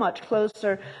were much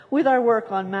closer with our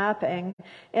work on mapping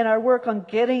and our work on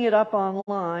getting it up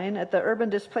online. At the Urban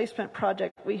Displacement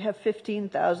Project, we have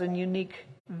 15,000 unique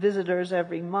visitors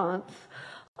every month.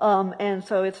 And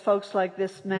so it's folks like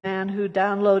this man who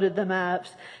downloaded the maps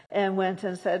and went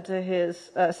and said to his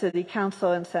city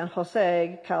council in San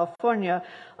Jose, California,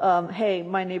 hey,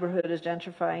 my neighborhood is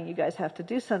gentrifying. You guys have to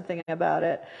do something about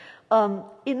it.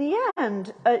 In the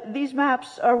end, these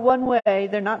maps are one way.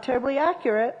 They're not terribly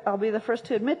accurate. I'll be the first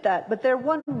to admit that. But they're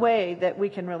one way that we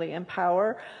can really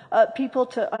empower people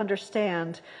to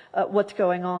understand what's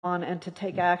going on and to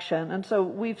take action. And so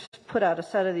we've put out a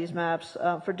set of these maps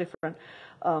for different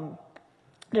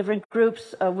different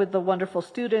groups with the wonderful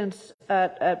students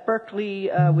at Berkeley.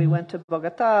 We went to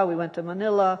Bogota, we went to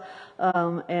Manila,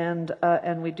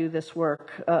 and we do this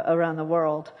work around the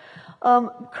world.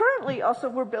 Currently, also,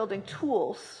 we're building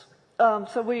tools.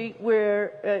 So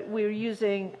we're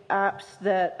using apps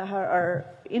that are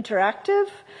interactive,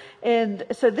 and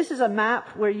so this is a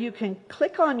map where you can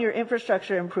click on your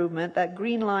infrastructure improvement. That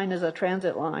green line is a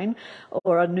transit line,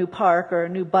 or a new park, or a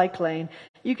new bike lane.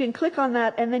 You can click on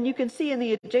that, and then you can see in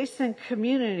the adjacent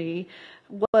community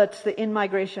what's the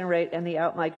in-migration rate and the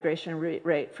out-migration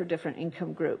rate for different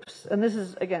income groups. And this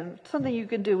is, again, something you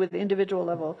can do with individual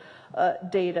level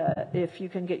data if you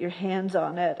can get your hands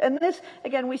on it. And this,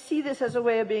 again, we see this as a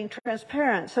way of being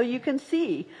transparent. So you can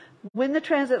see when the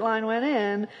transit line went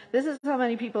in, this is how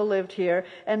many people lived here.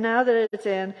 And now that it's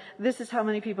in, this is how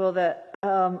many people that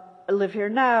live here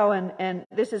now. And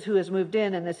this is who has moved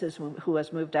in, and this is who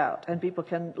has moved out. And people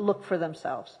can look for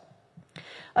themselves.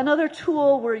 Another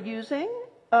tool we're using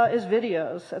is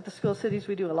videos. At the School of Cities,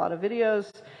 we do a lot of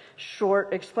videos,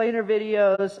 short explainer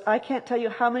videos. I can't tell you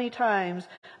how many times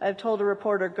I've told a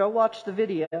reporter, go watch the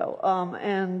video,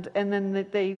 and then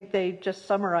they just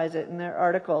summarize it in their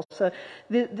article. So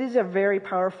these are very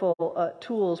powerful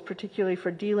tools, particularly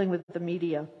for dealing with the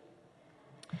media.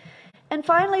 And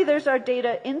finally, there's our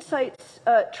data insights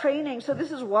training. So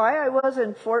this is why I was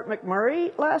in Fort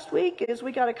McMurray last week, is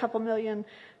we got a couple $2 million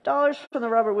from the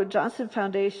Robert Wood Johnson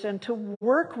Foundation to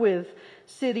work with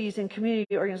cities and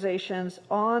community organizations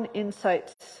on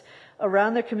insights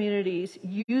around their communities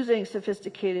using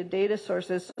sophisticated data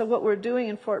sources. So what we're doing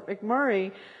in Fort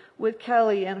McMurray with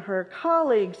Kelly and her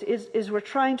colleagues is we're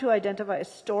trying to identify a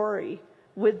story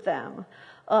with them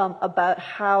about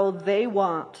how they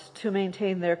want to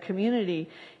maintain their community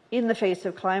in the face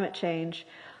of climate change.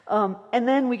 And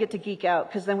then we get to geek out,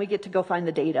 because then we get to go find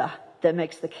the data that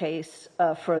makes the case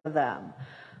for them.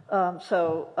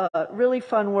 So really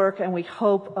fun work, and we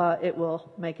hope it will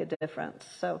make a difference.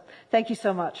 So thank you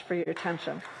so much for your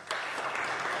attention.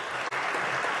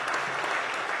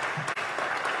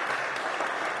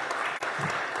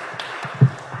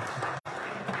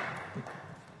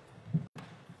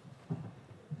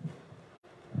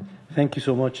 Thank you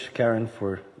so much, Karen,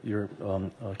 for your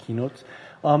keynote.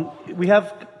 We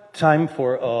have time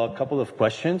for a couple of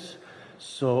questions.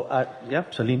 So, yeah,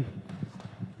 Celine.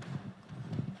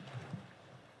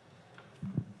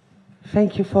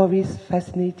 Thank you for this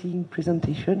fascinating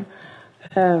presentation.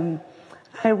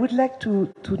 I would like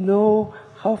to know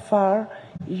how far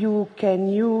you can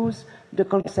use the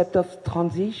concept of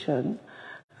transition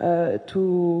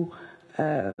to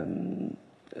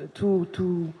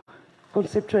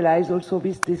conceptualize also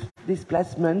this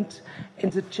displacement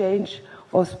and the change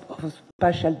of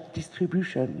spatial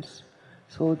distributions.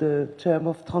 So the term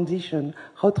of transition,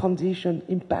 how transition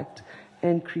impact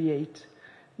and create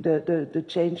the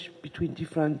change between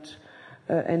different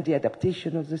and the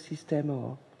adaptation of the system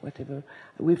or whatever,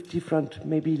 with different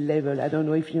maybe level. I don't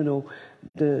know if you know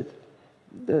the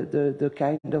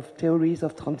kind of theories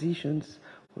of transitions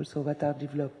also that are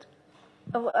developed.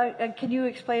 Oh, can you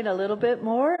explain a little bit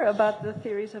more about the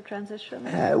theories of transition?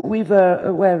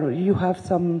 Well, you have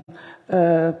some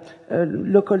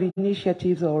local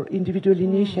initiatives or individual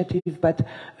initiatives, but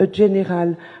a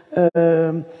general,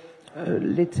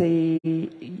 let's say,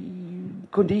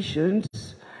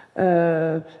 conditions,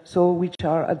 so which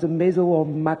are at the meso or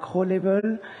macro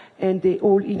level, and they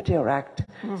all interact.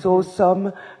 Mm-hmm. So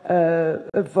some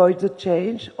avoid the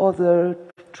change, others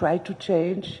try to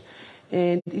change.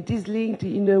 And it is linked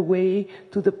in a way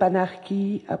to the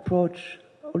panarchy approach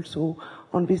also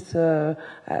on this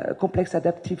complex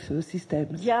adaptive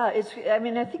systems. Yeah, I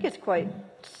think it's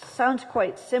sounds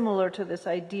quite similar to this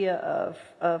idea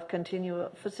of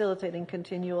facilitating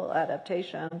continual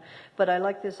adaptation, but I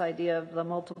like this idea of the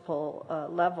multiple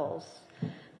levels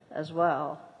as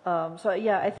well. So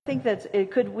yeah, I think that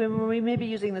we may be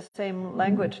using the same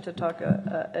language to talk,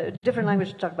 a different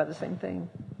language to talk about the same thing.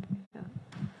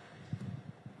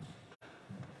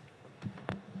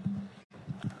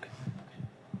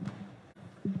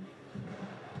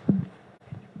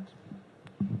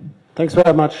 Thanks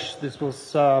very much. This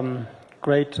was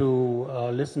great to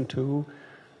listen to.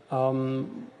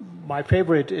 My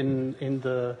favorite in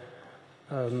the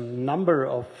number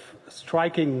of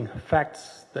striking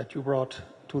facts that you brought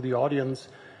to the audience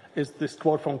is this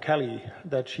quote from Kelly,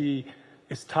 that she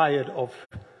is tired of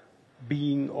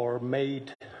being or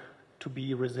made to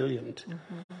be resilient.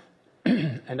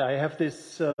 Mm-hmm. And I have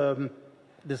this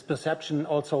perception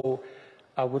also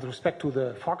with respect to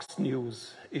the Fox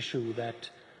News issue, that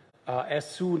as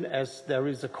soon as there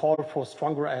is a call for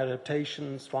stronger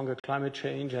adaptation, stronger climate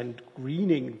change and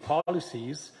greening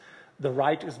policies, the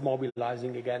right is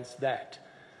mobilizing against that.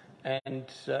 And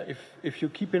if you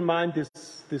keep in mind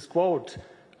this quote,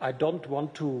 I don't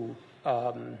want to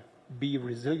be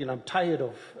resilient, I'm tired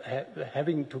of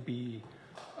having to be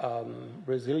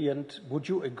resilient. Would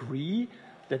you agree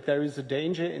that there is a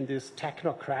danger in this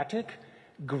technocratic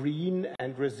green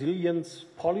and resilience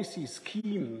policy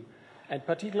scheme, and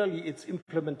particularly its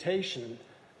implementation,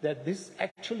 that this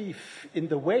actually, in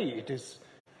the way it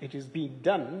is being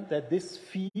done, that this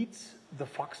feeds the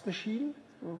Fox machine?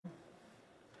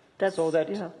 So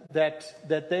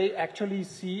that they actually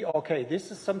see, okay,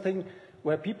 this is something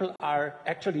where people are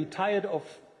actually tired of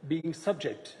being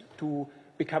subject to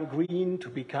become green, to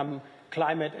become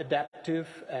climate adaptive,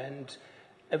 and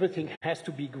everything has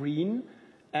to be green.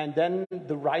 And then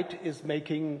the right is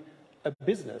making a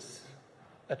business,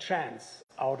 a chance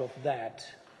out of that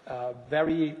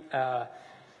very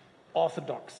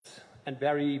orthodox and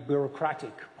very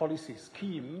bureaucratic policy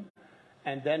scheme.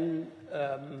 And then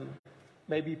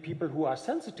maybe people who are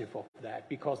sensitive of that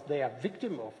because they are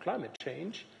victim of climate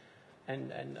change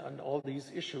and all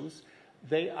these issues,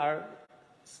 they are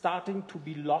starting to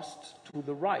be lost to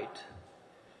the right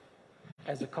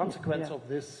as a consequence of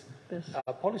this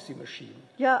policy machine.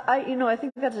 Yeah, I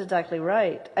think that's exactly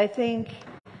right. I think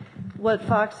what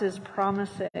Fox is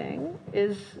promising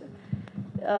is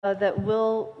that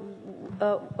we'll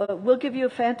give you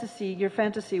your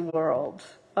fantasy world,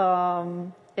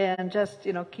 and just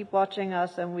keep watching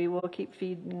us, and we will keep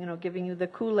feeding, giving you the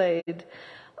Kool-Aid,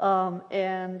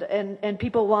 and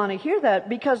people want to hear that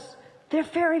because they're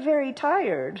very, very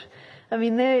tired. I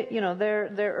mean, they're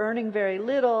earning very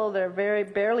little. They're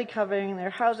barely covering their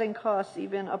housing costs,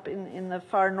 even up in the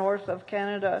far north of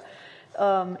Canada,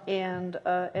 and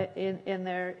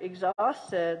they're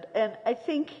exhausted. And I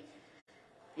think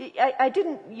I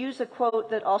didn't use a quote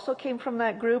that also came from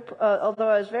that group, although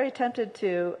I was very tempted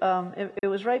to. It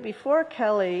was right before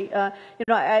Kelly.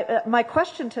 My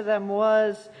question to them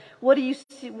was, what do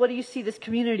you see this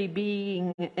community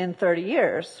being in 30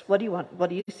 years? What do you want? What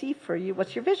do you see for you?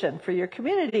 What's your vision for your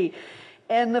community?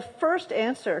 And the first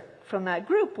answer from that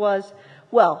group was,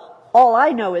 well, all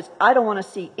I know is I don't want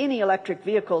to see any electric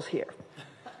vehicles here.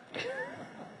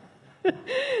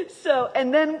 So,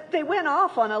 and then they went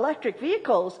off on electric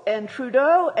vehicles, and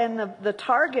Trudeau and the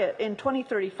target in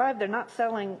 2035, they're not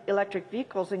selling electric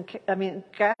vehicles,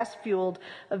 gas-fueled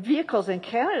vehicles in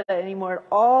Canada anymore.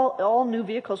 All new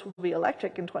vehicles will be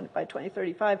electric by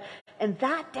 2035, and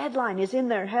that deadline is in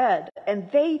their head,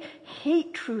 and they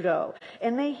hate Trudeau,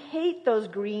 and they hate those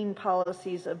green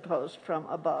policies imposed from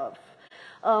above.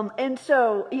 And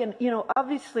so,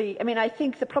 obviously, I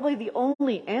think that probably the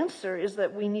only answer is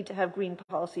that we need to have green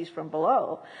policies from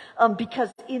below,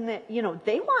 because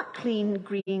they want clean,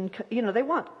 green, they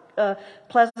want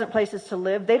pleasant places to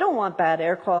live. They don't want bad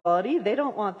air quality. They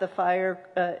don't want the fire,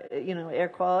 air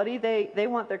quality. They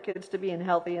want their kids to be in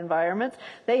healthy environments.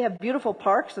 They have beautiful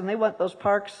parks, and they want those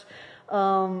parks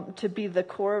to be the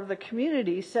core of the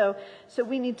community. So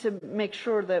we need to make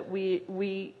sure that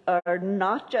we are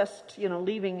not just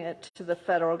leaving it to the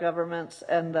federal governments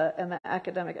and the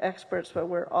academic experts, but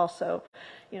we're also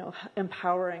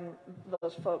empowering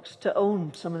those folks to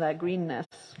own some of that greenness.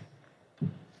 We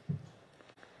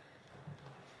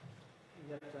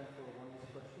have time for one more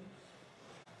question.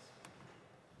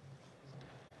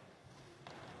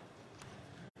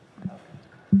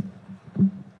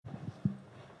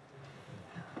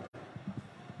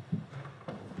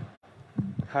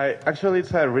 Hi, actually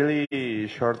it's a really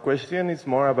short question. It's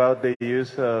more about the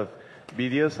use of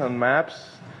videos and maps,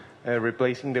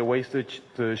 replacing the ways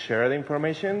to share the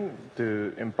information,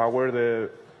 to empower the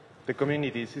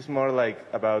communities. It's more like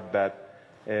about that.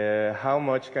 How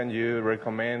much can you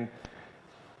recommend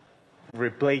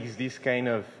replace these kind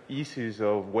of issues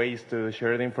of ways to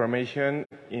share the information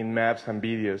in maps and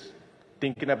videos?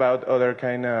 Thinking about other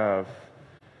kind of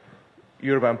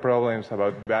urban problems,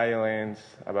 about violence,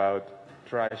 about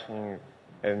trashing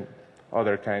and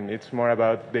other kind. It's more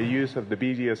about the use of the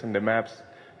videos and the maps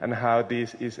and how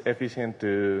this is efficient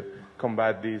to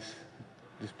combat this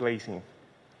displacing.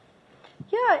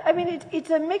 Yeah, it's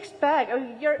a mixed bag.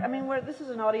 This is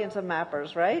an audience of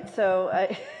mappers, right? So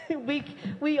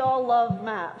we all love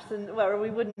maps, and we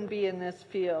wouldn't be in this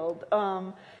field.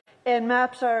 And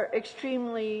maps are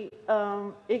extremely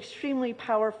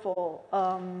powerful.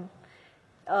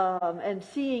 And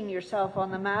seeing yourself on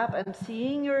the map and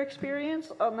seeing your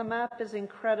experience on the map is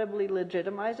incredibly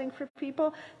legitimizing for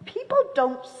people. People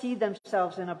don't see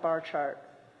themselves in a bar chart.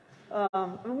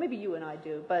 Well, maybe you and I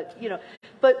do, but, you know,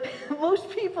 but most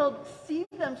people see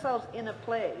themselves in a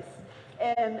place.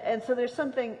 And so there's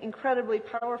something incredibly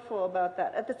powerful about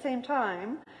that. At the same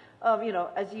time, you know,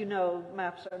 as you know,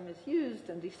 maps are misused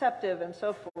and deceptive and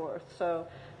so forth. So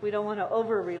we don't want to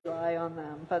over-rely on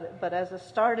them. But as a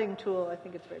starting tool, I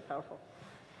think it's very powerful.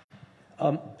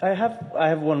 I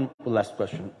have one last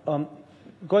question.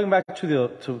 Going back to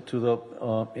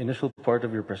the initial part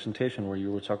of your presentation where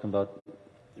you were talking about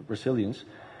resilience,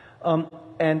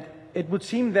 and it would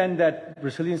seem then that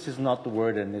resilience is not the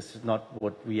word, and this is not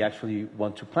what we actually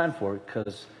want to plan for,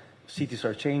 because cities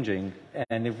are changing,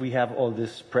 and if we have all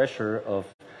this pressure of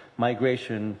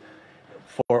migration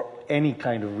for any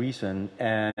kind of reason,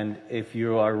 and if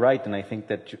you are right, and I think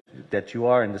that you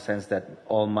are, in the sense that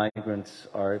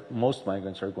most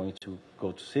migrants are going to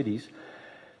go to cities,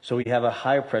 so we have a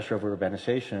higher pressure of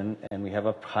urbanization, and we have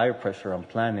a higher pressure on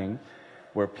planning,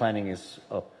 where planning is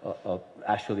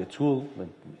actually a tool.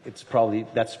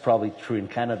 That's probably true in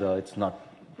Canada. It's not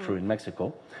true in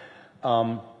Mexico.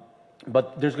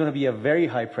 But there's going to be a very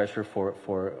high pressure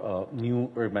for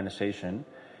new urbanization,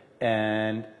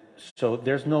 and so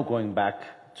there's no going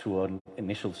back to an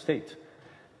initial state.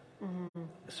 Mm-hmm.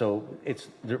 So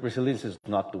the resilience is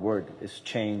not the word. It's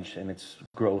change, and it's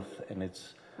growth, and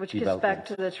it's which gets back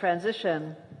to the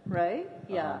transition, right?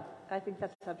 Yeah, I think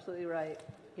that's absolutely right.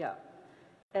 Yeah.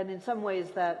 And in some ways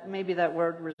maybe that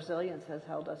word resilience has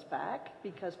held us back,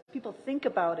 because people think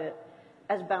about it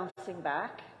as bouncing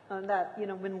back. And that, you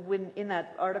know, when in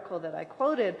that article that I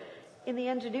quoted, in the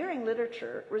engineering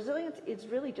literature, resilience is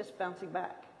really just bouncing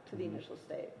back to the initial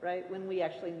state, right? When we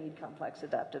actually need complex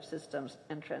adaptive systems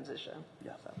and transition.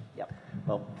 Yeah. So, yep.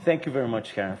 Well, thank you very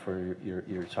much, Karen, for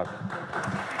your talk.